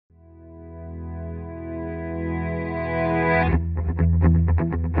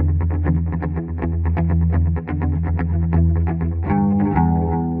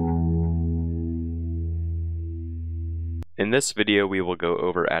In this video we will go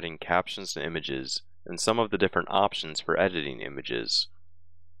over adding captions to images and some of the different options for editing images.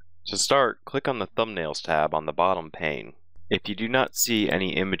 To start, click on the Thumbnails tab on the bottom pane. If you do not see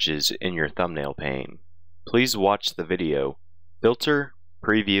any images in your thumbnail pane, please watch the video Filter,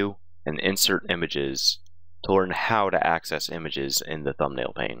 Preview, and Insert Images to learn how to access images in the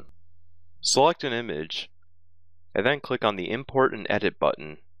thumbnail pane. Select an image and then click on the Import and Edit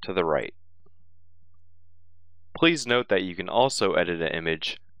button to the right. Please note that you can also edit an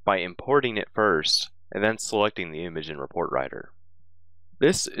image by importing it first and then selecting the image in Report Writer.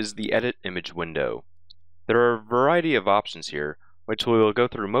 This is the Edit Image window. There are a variety of options here, which we will go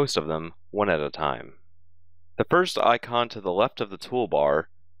through most of them one at a time. The first icon to the left of the toolbar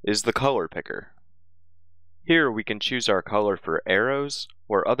is the color picker. Here we can choose our color for arrows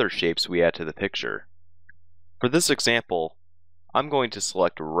or other shapes we add to the picture. For this example, I'm going to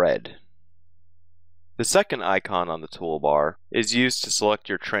select red. The second icon on the toolbar is used to select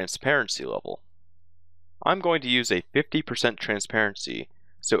your transparency level. I'm going to use a 50% transparency,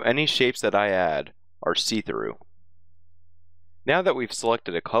 so any shapes that I add are see-through. Now that we've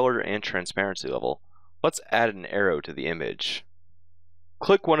selected a color and transparency level, let's add an arrow to the image.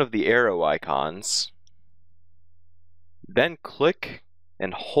 Click one of the arrow icons, then click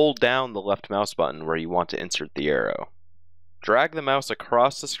and hold down the left mouse button where you want to insert the arrow. Drag the mouse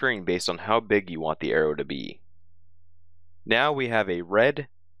across the screen based on how big you want the arrow to be. Now we have a red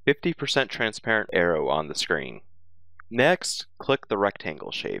 50% transparent arrow on the screen. Next, click the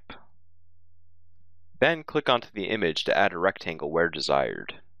rectangle shape. Then click onto the image to add a rectangle where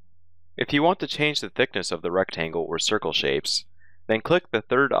desired. If you want to change the thickness of the rectangle or circle shapes, then click the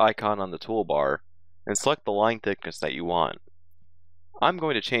third icon on the toolbar and select the line thickness that you want. I'm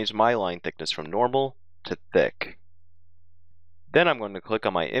going to change my line thickness from normal to thick. Then I'm going to click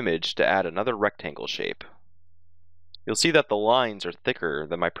on my image to add another rectangle shape. You'll see that the lines are thicker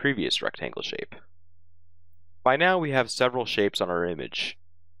than my previous rectangle shape. By now we have several shapes on our image.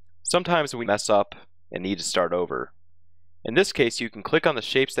 Sometimes we mess up and need to start over. In this case, you can click on the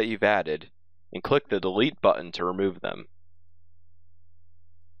shapes that you've added and click the delete button to remove them.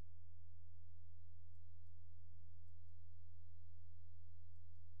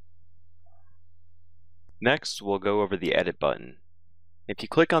 Next, we'll go over the Edit button. If you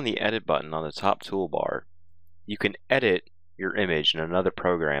click on the Edit button on the top toolbar, you can edit your image in another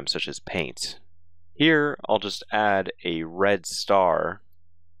program such as Paint. Here, I'll just add a red star,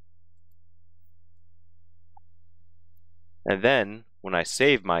 and then when I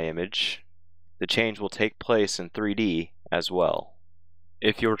save my image, the change will take place in 3D as well.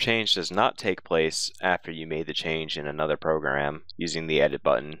 If your change does not take place after you made the change in another program using the Edit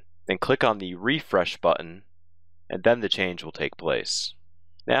button, then click on the Refresh button, and then the change will take place.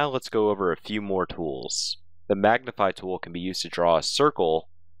 Now let's go over a few more tools. The Magnify tool can be used to draw a circle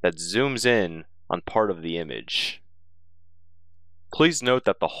that zooms in on part of the image. Please note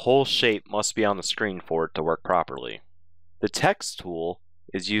that the whole shape must be on the screen for it to work properly. The Text tool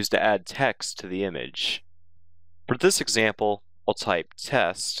is used to add text to the image. For this example, I'll type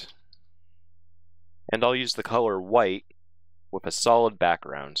test, and I'll use the color white with a solid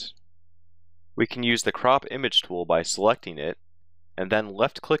background. We can use the Crop Image tool by selecting it, and then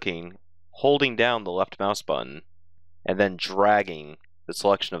left-clicking, holding down the left mouse button, and then dragging the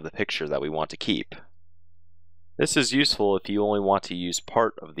selection of the picture that we want to keep. This is useful if you only want to use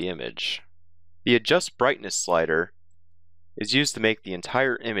part of the image. The Adjust Brightness slider is used to make the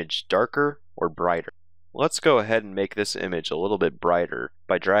entire image darker or brighter. Let's go ahead and make this image a little bit brighter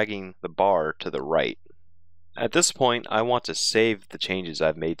by dragging the bar to the right. At this point, I want to save the changes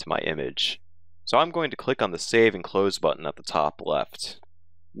I've made to my image. So I'm going to click on the Save and Close button at the top left.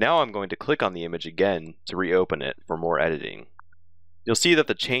 Now I'm going to click on the image again to reopen it for more editing. You'll see that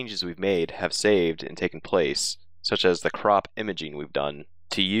the changes we've made have saved and taken place, such as the crop imaging we've done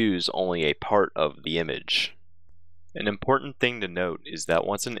to use only a part of the image. An important thing to note is that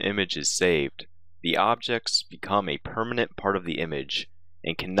once an image is saved, the objects become a permanent part of the image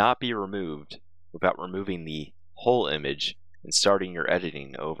and cannot be removed without removing the whole image and starting your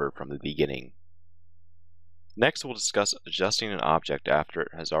editing over from the beginning. Next, we'll discuss adjusting an object after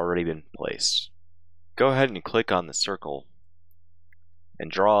it has already been placed. Go ahead and click on the circle and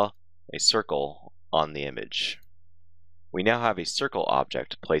draw a circle on the image. We now have a circle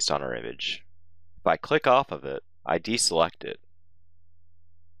object placed on our image. If I click off of it, I deselect it.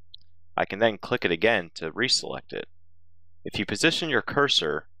 I can then click it again to reselect it. If you position your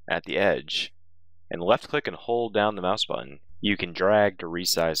cursor at the edge and left-click and hold down the mouse button, you can drag to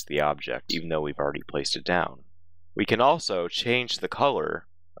resize the object even though we've already placed it down. We can also change the color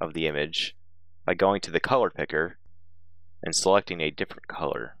of the image by going to the color picker and selecting a different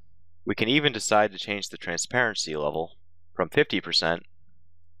color. We can even decide to change the transparency level from 50%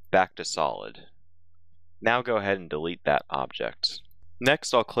 back to solid. Now go ahead and delete that object.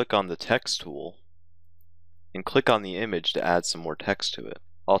 Next, I'll click on the text tool and click on the image to add some more text to it.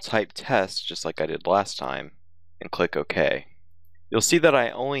 I'll type test just like I did last time and click OK. You'll see that I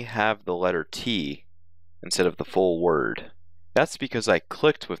only have the letter T instead of the full word. That's because I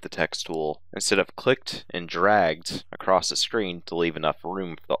clicked with the text tool instead of clicked and dragged across the screen to leave enough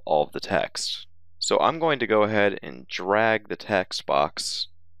room for all of the text. So I'm going to go ahead and drag the text box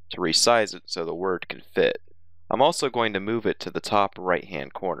to resize it so the word can fit. I'm also going to move it to the top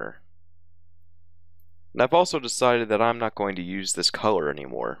right-hand corner. And I've also decided that I'm not going to use this color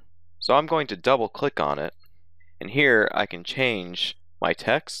anymore. So I'm going to double click on it, and here I can change my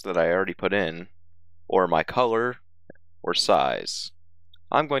text that I already put in, or my color, or size.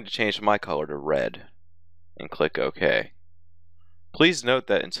 I'm going to change my color to red, and click OK. Please note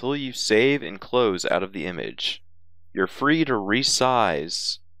that until you save and close out of the image, you're free to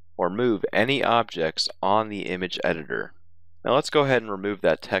resize or move any objects on the image editor. Now let's go ahead and remove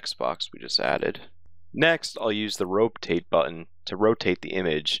that text box we just added. Next, I'll use the rotate button to rotate the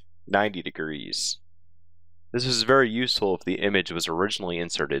image 90 degrees. This is very useful if the image was originally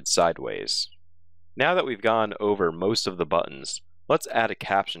inserted sideways. Now that we've gone over most of the buttons, let's add a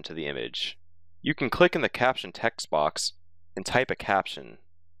caption to the image. You can click in the caption text box and type a caption.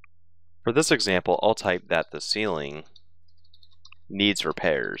 For this example, I'll type that the ceiling needs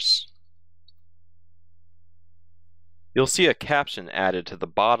repairs. You'll see a caption added to the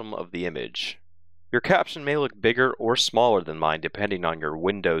bottom of the image. Your caption may look bigger or smaller than mine depending on your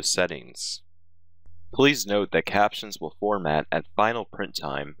Windows settings. Please note that captions will format at final print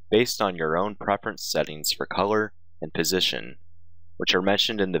time based on your own preference settings for color and position, which are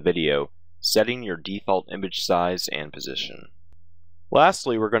mentioned in the video, setting your default image size and position.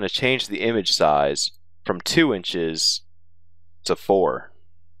 Lastly, we're going to change the image size from 2 inches to 4.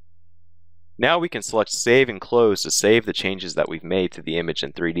 Now we can select Save and Close to save the changes that we've made to the image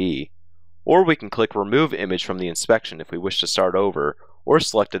in 3D, or we can click Remove Image from the inspection if we wish to start over or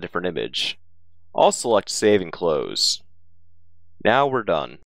select a different image. I'll select Save and Close. Now we're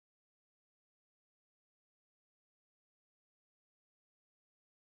done.